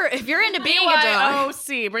neck. if you're into being a dog.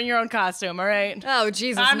 BYOC, bring your own costume, all right? Oh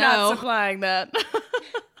Jesus, I'm no. not supplying that.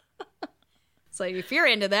 It's like if you're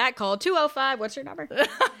into that, call 205. What's your number?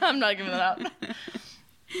 I'm not giving that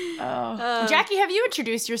out. Jackie, have you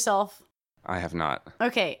introduced yourself? I have not.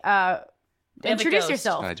 Okay, And the introduce ghost.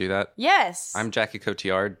 yourself. Can I do that? Yes. I'm Jackie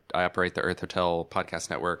Cotillard. I operate the Earth Hotel podcast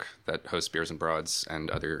network that hosts Beers and Broads and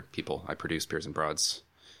other people. I produce Beers and Broads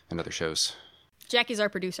and other shows. Jackie's our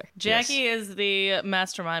producer. Jackie is the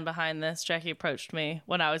mastermind behind this. Jackie approached me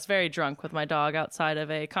when I was very drunk with my dog outside of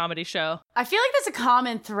a comedy show. I feel like there's a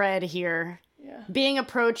common thread here. Being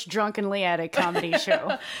approached drunkenly at a comedy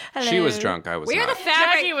show. She was drunk. I was We're not. the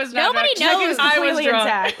fabric. Jackie was not Nobody drunk. Jackie knows. was- I was Completely drunk.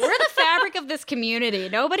 intact. We're the fabric of this community.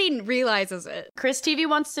 Nobody realizes it. Chris TV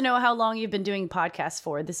wants to know how long you've been doing podcasts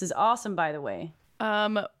for. This is awesome, by the way.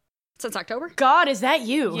 Since October. God, is that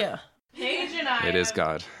you? Yeah. Paige and I. It is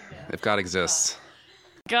God. If God exists.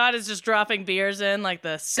 God is just dropping beers in like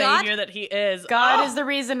the savior that he is. God is the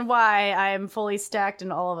reason why I am fully stacked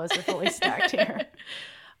and all of us are fully stacked here.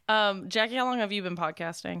 Jackie, how long have you been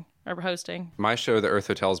podcasting or hosting? My show, The Earth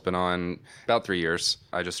Hotel, has been on about 3 years.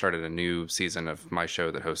 I just started a new season of my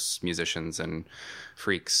show that hosts musicians and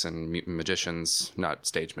freaks and magicians, not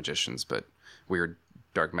stage magicians, but weird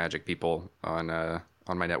dark magic people on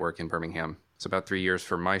my network in Birmingham. It's about 3 years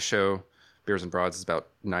for my show. Beers and Broads is about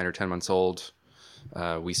 9 or 10 months old.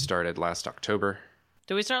 We started last October.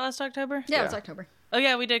 Did we start last October? Yeah, it was Yeah. October. Oh,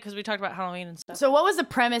 yeah, we did because we talked about Halloween and stuff. So what was the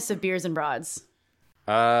premise of Beers and Broads?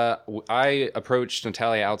 I approached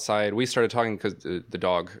Natalia outside. We started talking because the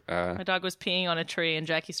dog. My dog was peeing on a tree and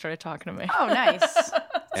Jackie started talking to me. Oh, nice.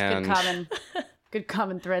 and Good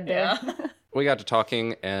common thread there. we got to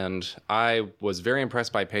talking, and I was very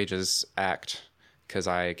impressed by Paige's act because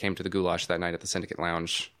I came to the Goulash that night at the Syndicate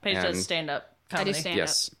Lounge. Paige and does stand-up I comedy. do stand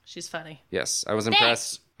Yes, up. She's funny. yes, I was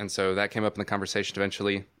impressed, and so that came up in the conversation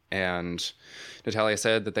eventually. And Natalia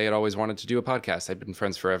said that they had always wanted to do a podcast. They'd been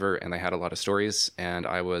friends forever, and they had a lot of stories. And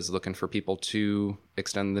I was looking for people to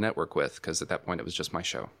extend the network with because at that point it was just my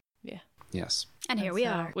show. Yeah. Yes. And here we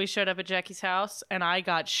are. We showed up at Jackie's house and I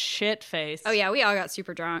got shit-faced. Oh yeah, we all got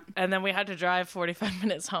super drunk, And then we had to drive 45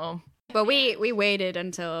 minutes home. but we waited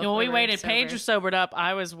until Well, we were waited. sober. Paige was sobered up.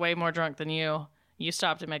 I was way more drunk than you. You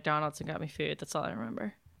stopped at McDonald's and got me food. That's all I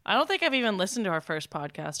remember. I don't think I've even listened to our first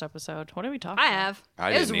podcast episode. What did we talk about? I have.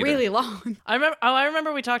 I It was didn't either. really long. I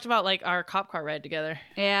remember we talked about like our cop car ride together.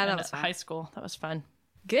 Yeah, that in was fun. high school. That was fun.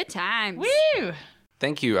 Good times. Woo!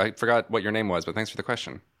 Thank you. I forgot what your name was, but thanks for the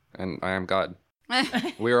question. And I am God.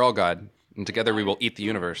 We are all God. And together we will eat the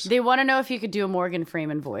universe. They want to know if you could do a Morgan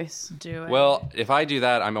Freeman voice. Do it. Well, if I do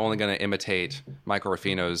that, I'm only going to imitate Michael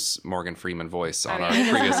Ruffino's Morgan Freeman voice on our yeah.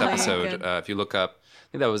 previous Really episode. good. If you look up,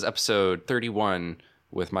 I think that was episode 31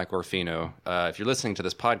 with Michael Ruffino. If you're listening to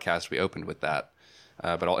this podcast, we opened with that.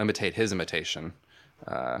 But I'll imitate his imitation.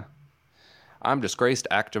 I'm disgraced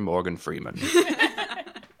actor Morgan Freeman.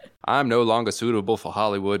 I'm no longer suitable for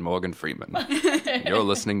Hollywood, Morgan Freeman. You're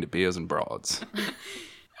listening to Beers and Broads.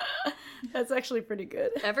 That's actually pretty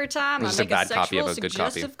good. Every time This is I a make a bad copy of sexual a good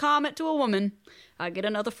copy. suggestive comment to a woman, I get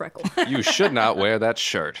another freckle. You should not wear that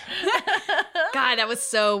shirt. God, that was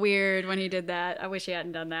so weird when he did that. I wish he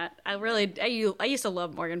hadn't done that. I used to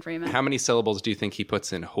love Morgan Freeman. How many syllables do you think he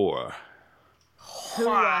puts in whore?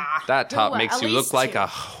 Hooah. That top Hooah. makes At you least look like two. a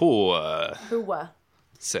whore. Hooah.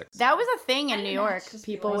 6. That was a thing in New York.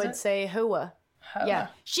 People would say hooah. Yeah.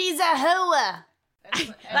 She's a hooah. Is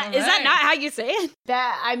that not how you say it?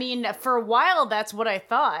 That, I mean, for a while, that's what I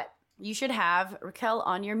thought. You should have Raquel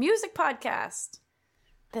on your music podcast.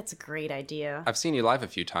 That's a great idea. I've seen you live a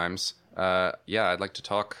few times. Yeah, I'd like to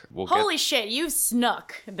talk. Holy shit, you've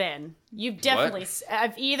snuck then. You've definitely,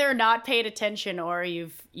 I've either not paid attention or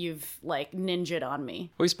you've like ninja'd on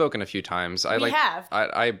me. We've spoken a few times. We have.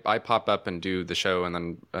 I pop up and do the show and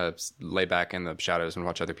then lay back in the shadows and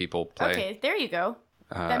watch other people play. Okay, there you go.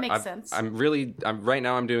 That makes sense. I'm right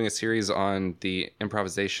now I'm doing a series on the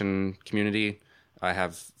improvisation community. I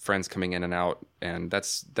have friends coming in and out, and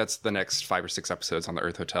that's the next 5 or 6 episodes on the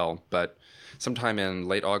Earth Hotel. But sometime in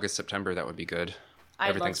late August, September, that would be good. I'd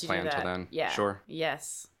Everything's love to planned do till that. then. Yeah. Sure.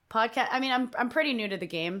 Yes. Podcast. I mean, I'm pretty new to the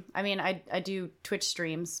game. I mean, I do Twitch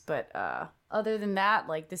streams, but other than that,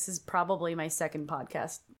 like this is probably my second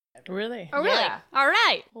podcast. Really? Oh, really? Yeah. All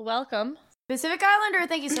right. Well, welcome. Pacific Islander,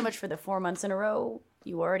 thank you so much for the 4 months in a row.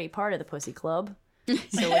 You were already part of the Pussy Club,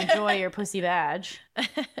 so enjoy your pussy badge.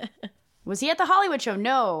 Was he at the Hollywood show?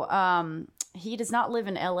 No. He does not live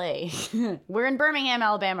in L.A. We're in Birmingham,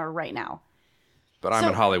 Alabama right now. But I'm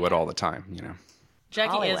in Hollywood all the time, you know.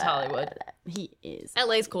 Jackie is Hollywood. He is.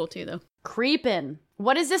 LA's cool too, though. Creepin'.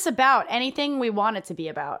 What is this about? Anything we want it to be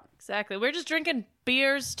about. Exactly. We're just drinking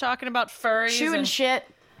beers, talking about furries Shooting and shit.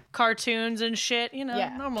 cartoons and shit. You know,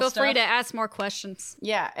 Yeah. normal Feel stuff. free to ask more questions.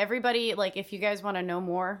 Yeah, everybody, like, if you guys want to know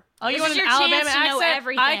more, Oh, you This want is an your chance Alabama to know accent?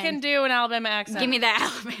 everything. I can do an Alabama accent. Give me that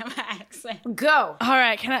Alabama accent. go. All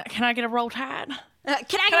right, can I get a roll tide? Can I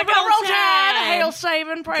Can I get get a roll tide? tide? Hail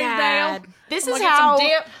saving, praise God. Dale. This I'm is gonna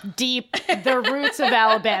get how some deep the roots of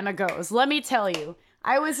Alabama goes. Let me tell you.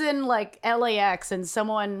 I was in, like, LAX and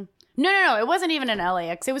someone... No, it wasn't even in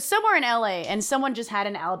LAX. It was somewhere in LA and someone just had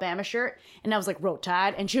an Alabama shirt and I was like, roll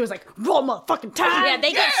tide. And she was like, roll motherfucking tide. Yeah,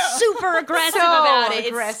 they get super aggressive So about it.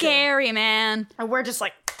 aggressive. It's scary, man. And we're just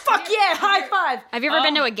like, fuck yeah, high five. Have you ever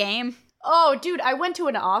been to a game? Oh, dude, I went to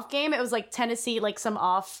an off game. It was like Tennessee, like some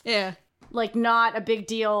off, Yeah. like not a big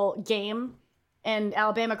deal game. And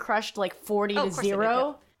Alabama crushed like 40 Oh, to of course they did,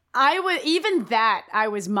 0. I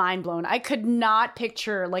was mind blown. I could not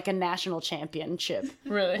picture like a national championship.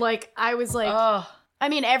 Really? Like I was like, Oh, I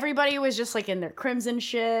mean, everybody was just like in their crimson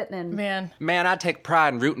shit. And man. Man, I take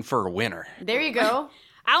pride in rooting for a winner. there you go.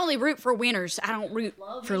 I only root for winners. I don't root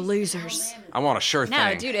for losers. I want a sure No,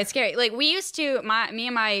 thing. dude, it's scary. Like we used to, me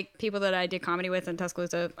and my people that I did comedy with in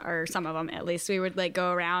Tuscaloosa, or some of them at least, we would like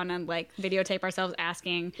go around and like videotape ourselves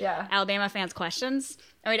asking Alabama fans questions.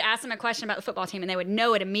 And we'd ask them a question about the football team, and they would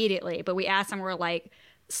know it immediately. But we asked them where like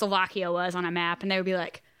Slovakia was on a map, and they would be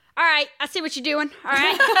like, "All right, I see what you're doing. All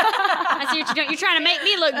right, I see what you're doing. You're trying to make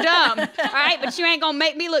me look dumb. All right, but you ain't gonna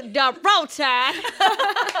make me look dumb. Roll Tide."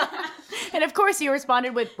 And of course, you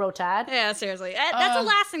responded with Rotad. Yeah, seriously. That's the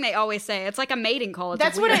last thing they always say. It's like a mating call. It's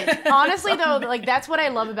That's weird. what it, honestly though, like that's what I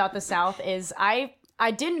love about the South is I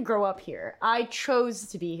didn't grow up here. I chose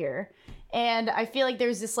to be here. And I feel like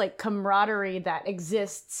there's this like camaraderie that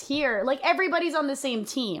exists here. Like everybody's on the same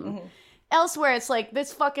team. Mm-hmm. Elsewhere, it's like,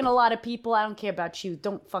 there's fucking a lot of people. I don't care about you.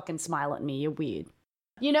 Don't fucking smile at me. You're weird.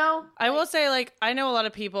 You know? I will say, like, I know a lot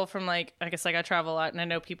of people from, like, I guess, like, I travel a lot, and I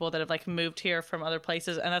know people that have, like, moved here from other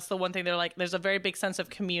places, and that's the one thing they're like, there's a very big sense of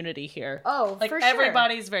community here. Oh, like, for sure.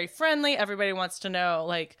 everybody's very friendly. Everybody wants to know,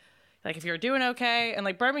 like, if you're doing okay. And,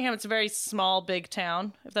 like, Birmingham, it's a very small, big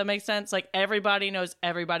town, if that makes sense. Like, everybody knows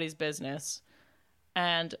everybody's business.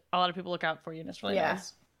 And a lot of people look out for you, and it's really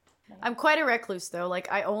nice. I'm quite a recluse though. Like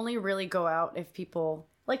I only really go out if people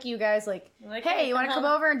like you guys, like hey, you want to come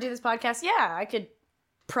over and do this podcast? Yeah, I could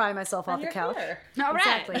pry myself off the couch. All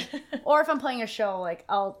right. Exactly. Or if I'm playing a show, like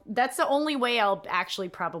that's the only way I'll actually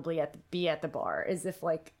probably be at the bar is if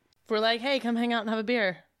like We're like, hey, come hang out and have a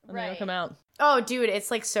beer. And then they'll come out. oh dude, it's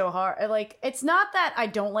like so hard. Like it's not that I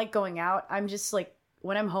don't like going out. I'm just like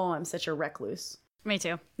when I'm home, I'm such a recluse. Me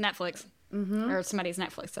too. Netflix. Or somebody's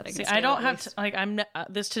Netflix setting. See, I don't have to, like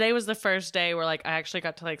today was the first day where like I actually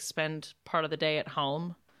got to like spend part of the day at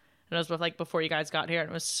home. And it was with, like before you guys got here, and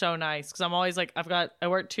it was so nice because I'm always like I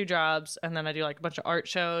work 2 jobs, and then I do like a bunch of art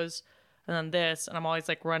shows, and then this, and I'm always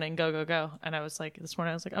like running, go. And I was like this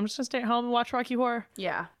morning, I was like, I'm just gonna stay at home and watch Rocky Horror,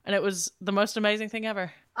 Yeah. and it was the most amazing thing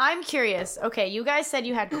ever. I'm curious. Okay, you guys said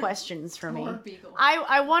you had questions for me.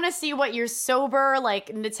 I want to see what you're sober.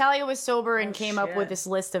 Like Natalia was sober and came up with this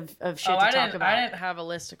list of shit to talk about. I didn't have a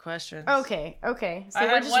list of questions. Okay. So I we're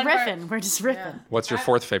had just one riffing. We're just riffing. What's your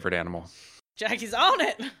 4th favorite animal? Jackie's on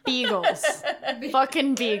it. Beagles.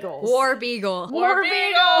 Fucking beagles. War Beagle. War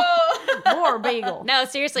beagle. War beagle. No,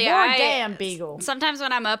 seriously, War damn beagle. Sometimes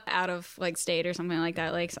when I'm up out of like state or something like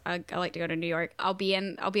that, like I like to go to New York. I'll be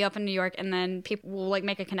up in New York, and then people will like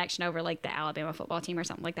make a connection over like the Alabama football team or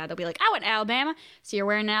something like that. They'll be like, "I went to Alabama, so you're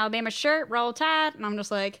wearing an Alabama shirt, Roll Tide," and I'm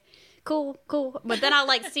just like, cool. But then I'll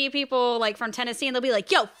like see people like from Tennessee, and they'll be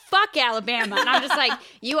like, "Yo, fuck Alabama," and I'm just like,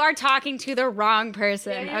 you are talking to the wrong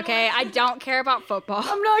person. Okay, I don't care about football.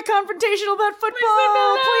 I'm not confrontational about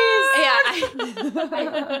football. Please.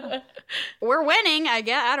 Yeah, we're winning. I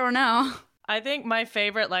guess I don't know. I think my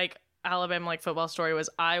favorite like Alabama like football story was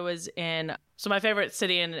I was in. So my favorite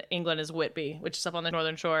city in England is Whitby, which is up on the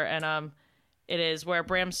northern shore, and it is where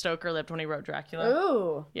Bram Stoker lived when he wrote Dracula.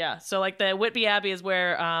 Ooh. Yeah, so like the Whitby Abbey is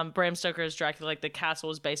where Bram Stoker's Dracula, like the castle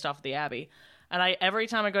was based off of the Abbey. And every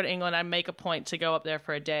time I go to England, I make a point to go up there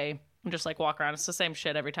for a day and just like walk around. It's the same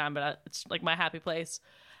shit every time, but it's like my happy place.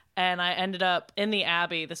 And I ended up in the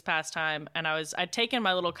Abbey this past time, and I'd taken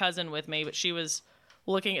my little cousin with me, but she was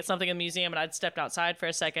looking at something in the museum, and I'd stepped outside for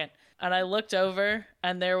a second. And I looked over,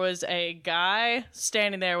 and there was a guy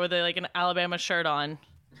standing there with like an Alabama shirt on.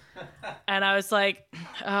 And I was like,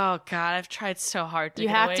 oh God, I've tried so hard to You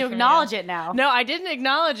get have away to from acknowledge you. it now. No, I didn't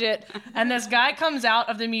acknowledge it. And this guy comes out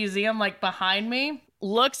of the museum like behind me,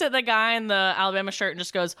 looks at the guy in the Alabama shirt and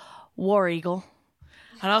just goes, War Eagle.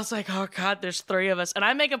 And I was like, oh God, there's 3 of us. And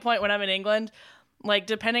I make a point when I'm in England, like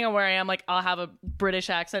depending on where I am, like I'll have a British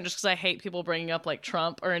accent just because I hate people bringing up like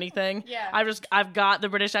Trump or anything. Yeah. I've got the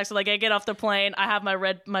British accent. Like I get off the plane, I have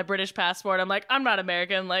my British passport. I'm like, I'm not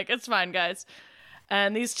American. Like it's fine, guys.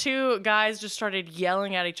 And these 2 guys just started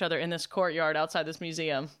yelling at each other in this courtyard outside this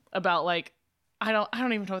museum about like, I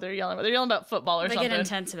don't even know what they're yelling about. They're yelling about football or something. They get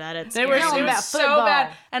intense about it. They were Yelling it was about so football.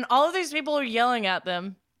 bad. And all of these people were yelling at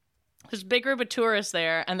them. There's a big group of tourists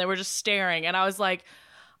there, and they were just staring. And I was like,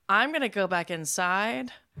 I'm going to go back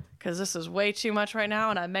inside because this is way too much right now,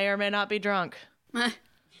 and I may or may not be drunk. It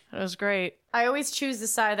was great. I always choose the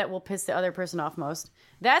side that will piss the other person off most.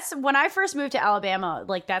 That's when I first moved to Alabama,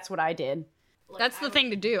 like that's what I did. That's the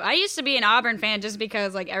thing to do. I used to be an Auburn fan just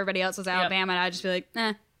because like everybody else was Alabama, and I'd just be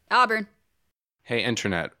like, Auburn. Hey,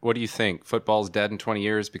 Internet, what do you think? Football's dead in 20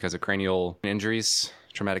 years because of cranial injuries,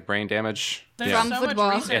 traumatic brain damage? There's From so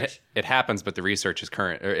football. much research. It happens, but the research is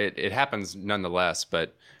current. Or it happens nonetheless,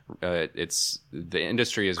 but it's the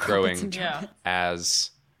industry is growing Yeah.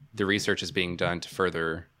 as the research is being done to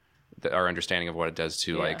further our understanding of what it does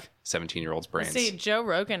to like 17-year-olds' brains. See, Joe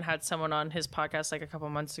Rogan had someone on his podcast like a couple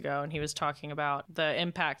months ago, and he was talking about the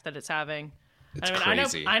impact that it's having. It's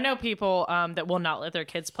crazy. I know people that will not let their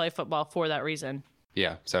kids play football for that reason.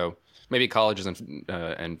 Yeah, so maybe colleges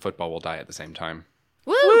and football will die at the same time.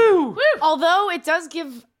 Woo! Although it does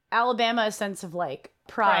give Alabama a sense of like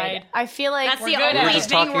pride. I feel like That's the good only at We it. were just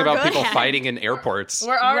thing talking we're about good people at. fighting in airports.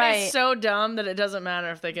 We're already Right. so dumb that it doesn't matter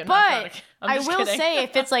if they get But narcotic. I'm I just will kidding. say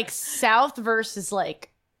if it's like South versus like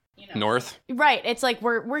North? right, it's like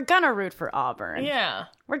we're gonna root for Auburn. Yeah.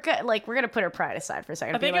 We're gonna put our pride aside for a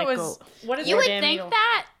second. I think Be it like, was. go. What is You it? would damn think Eagle.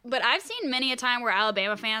 that, but I've seen many a time where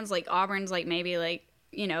Alabama fans, like Auburn's, like maybe like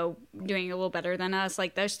doing a little better than us.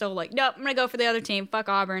 Like they're still like, nope, I'm gonna go for the other team. Fuck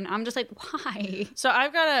Auburn. I'm just like, why? So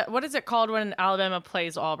I've got a. What is it called when Alabama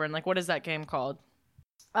plays Auburn? Like, what is that game called?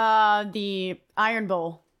 The Iron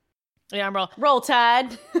Bowl. Yeah, I'm Roll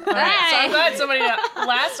Tide. So I'm glad somebody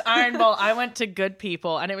last Iron Bowl I went to Good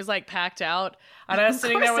People and it was like packed out and I was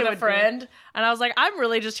sitting there with a friend and I was like, I'm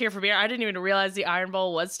really just here for beer. I didn't even realize the Iron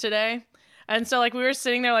Bowl was today. And so like we were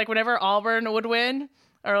sitting there like whenever Auburn would win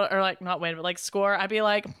or like not win but like score, I'd be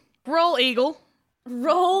like, roll Eagle.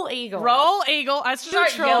 Roll Eagle. Roll Eagle. I start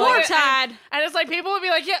Neutral. yelling War it, Tide. and it's like people would be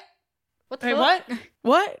like, yeah. What the Hey, fuck?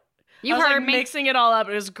 what? You I was heard like me. mixing it all up.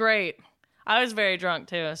 It was great. I was very drunk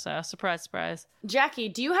too, so surprise, surprise. Jackie,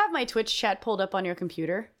 do you have my Twitch chat pulled up on your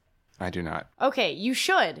computer? I do not. Okay, you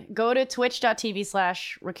should. Go to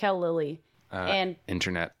twitch.tv/Raquel Lily. And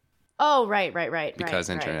Internet oh, right. Because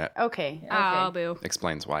right. internet. Okay. Oh, boo.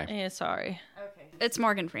 explains why. Yeah, sorry. It's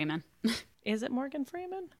Morgan Freeman. Is it Morgan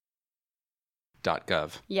Freeman?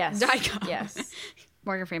 .gov. Yes. .gov. Yes.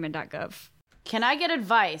 MorganFreeman.gov. Can I get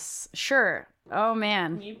advice? Sure. Oh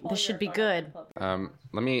man, this should be good. Let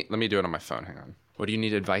me do it on my phone. Hang on. What do you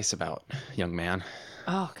need advice about, young man?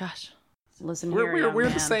 Oh gosh. Listen here, We're young the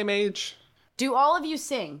man. same age. Do all of you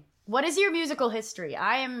sing? What is your musical history?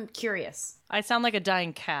 I am curious. I sound like a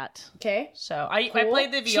dying cat. Okay. So I Cool.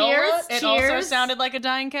 played the viola. Cheers, It also cheers. sounded like a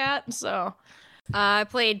dying cat. So I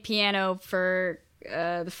played piano for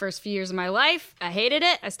the first few years of my life. I hated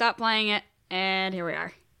it. I stopped playing it, and here we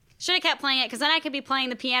are. Should have kept playing it, because then I could be playing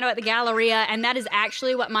the piano at the Galleria, and that is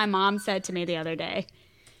actually what my mom said to me the other day.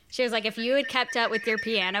 She was like, if you had kept up with your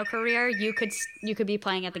piano career, you could be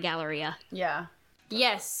playing at the Galleria. Yeah.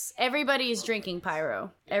 Yes. Everybody is drinking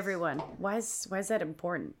pyro. Everyone. Why is that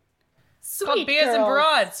important? called Sweet Beers and girls.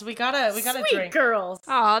 Broads. We gotta Sweet drink. girls.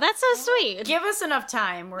 Oh, that's so sweet. Give us enough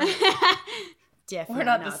time. We're definitely We're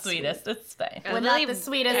not the sweet. sweetest. It's fine. We're not the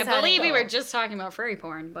sweetest. I believe we at all. were just talking about furry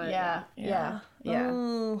porn, but Yeah.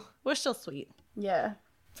 Ooh, we're still sweet. Yeah.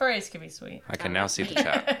 Furries can be sweet. I can now see the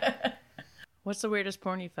chat. What's the weirdest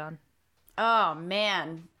porn you found? Oh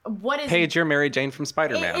man. What is Paige, you're Mary Jane from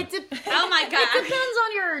Spider-Man. It depends. Oh my It god. depends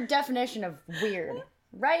on your definition of weird,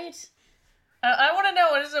 right? I want to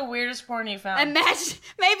know, what is the weirdest porn you found? Imagine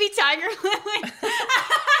maybe Tiger Lily.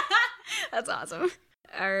 That's awesome.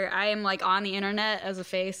 Or I am like on the internet as a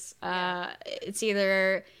face. It's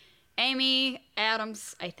either Amy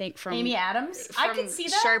Adams, I think from Amy Adams. I from can see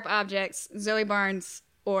that. Sharp Objects, Zoe Barnes,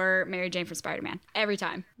 or Mary Jane from Spider-Man. Every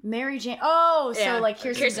time. Mary Jane. Oh, so Yeah. like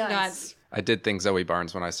Kirsten Dunst. Dunst. I did think Zoe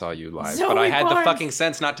Barnes when I saw you live, Zoe but I had the Barnes. fucking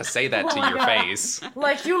sense not to say that to Oh my your God. face.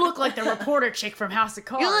 Like you look like the reporter chick from House of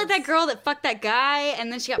Cards. You look like that girl that fucked that guy, and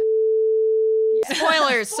then she got.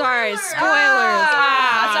 Spoilers, sorry, spoilers.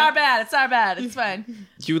 It's our bad. It's our bad. It's fine.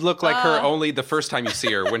 You look like her only the first time you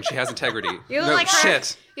see her when she has integrity. You look No, like her.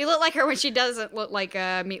 shit. You look like her when she doesn't look like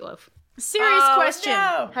Meatloaf. Serious Oh, question.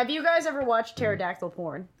 no. Have you guys ever watched pterodactyl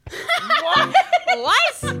porn? What?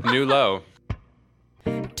 New low.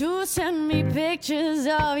 To send me pictures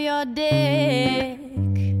of your dick.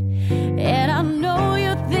 And I know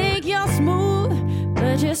you think you're smooth,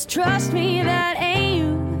 but just trust me, that ain't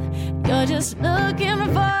you. You're just looking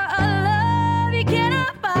for a love you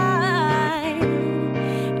cannot find.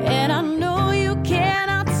 And I know you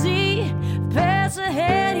cannot see past the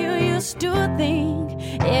head you used to think.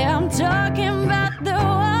 Yeah, I'm talking about the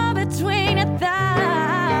one between your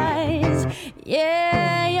thighs.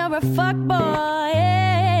 Yeah, you're a fuckboy,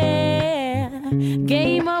 yeah.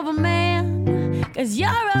 Game over man, 'cause you're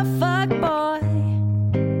a fuckboy.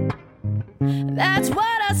 That's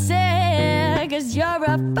what I said, 'cause you're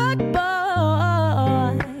a fuckboy.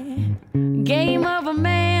 Game over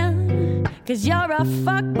man, 'cause you're a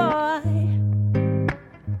fuckboy.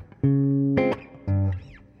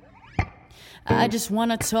 I just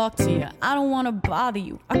wanna talk to you, I don't wanna bother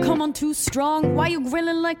you. I come on too strong, why you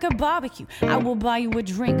grilling like a barbecue? I will buy you a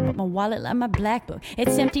drink, but my wallet like my black book,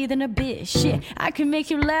 it's empty than a bitch. Shit, I can make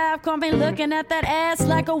you laugh, call me looking at that ass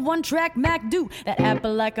like a one-track Mac do. That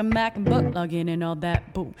apple like a MacBook, login and all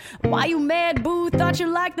that boo. Why you mad, boo? Thought you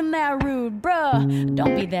liked them that rude, bruh.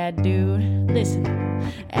 Don't be that dude. Listen,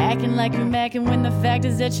 acting like you're macking when the fact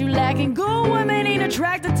is that you lacking. Good women ain't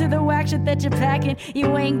attracted to the whack shit that you're packing.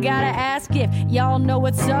 You ain't gotta ask if y'all know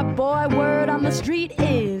what's up, boy. Word on the street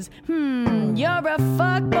is, you're a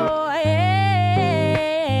fuckboy.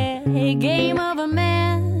 Hey, game of a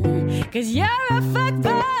man, 'cause you're a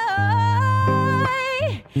fuckboy.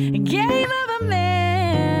 Game of a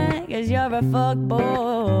man, 'cause you're a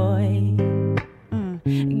fuckboy.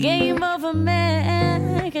 Game of a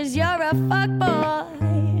man, 'cause you're a fuckboy.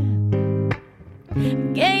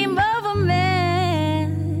 Game of a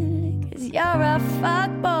man, 'cause you're a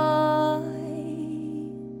fuckboy.